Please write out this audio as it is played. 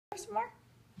some more?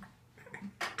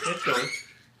 It's going.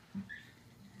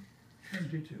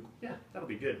 Me too. Yeah, that'll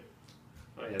be good.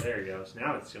 Oh yeah, there it goes.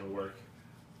 Now it's gonna work.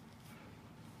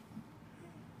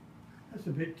 That's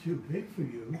a bit too big for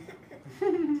you.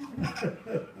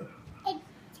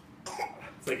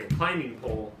 It's like a climbing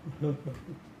pole.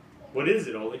 What is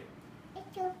it, Oli?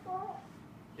 It's a pole.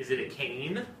 Is it a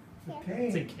cane? Okay.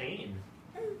 It's a cane.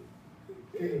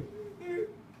 There's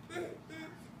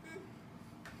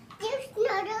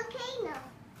not a cane now.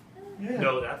 Yeah.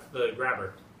 No, that's the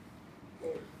grabber.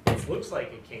 It looks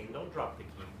like a cane. Don't drop the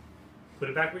cane. Put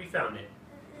it back where you found it.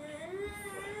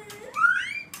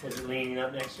 Was it leaning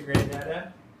up next to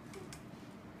Granddad?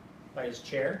 By his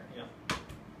chair? Yeah.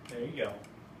 There you go.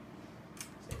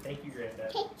 Say thank you,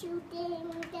 Granddad. Thank you,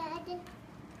 Granddad.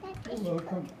 That is You're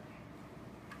welcome. good.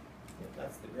 Yeah,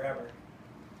 that's the grabber.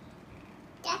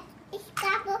 That is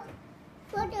grabber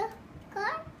for the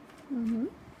car. Mm-hmm.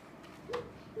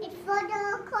 It's for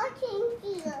the cotton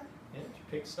here. Yeah, to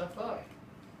pick stuff up.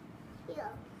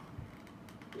 Here.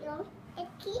 Here. A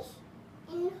piece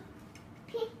and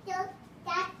pick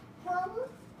that bubble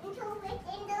and throw it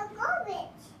in the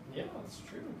garbage. Yeah, that's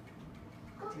true.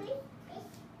 Garbage is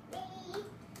very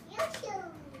useful.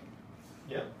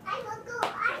 Yep. I will go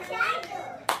outside.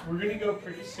 We're gonna go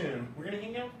pretty soon. We're gonna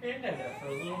hang out with Granddad for a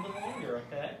little bit longer,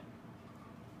 okay?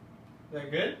 Is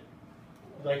that good?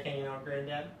 You like hanging out with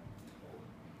Granddad?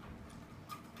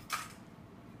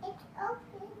 It's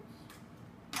open.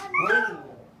 Whoa!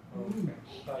 Okay.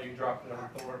 Thought you dropped it on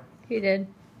Thor. He did.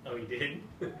 Oh, you did?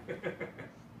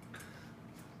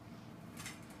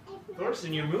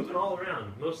 Thorson, you're moving all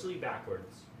around, mostly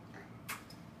backwards.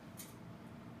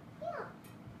 Yeah.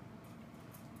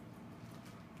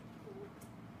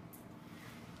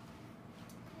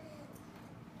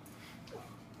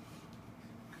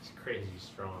 He's crazy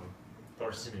strong.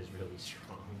 Thorson is really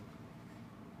strong.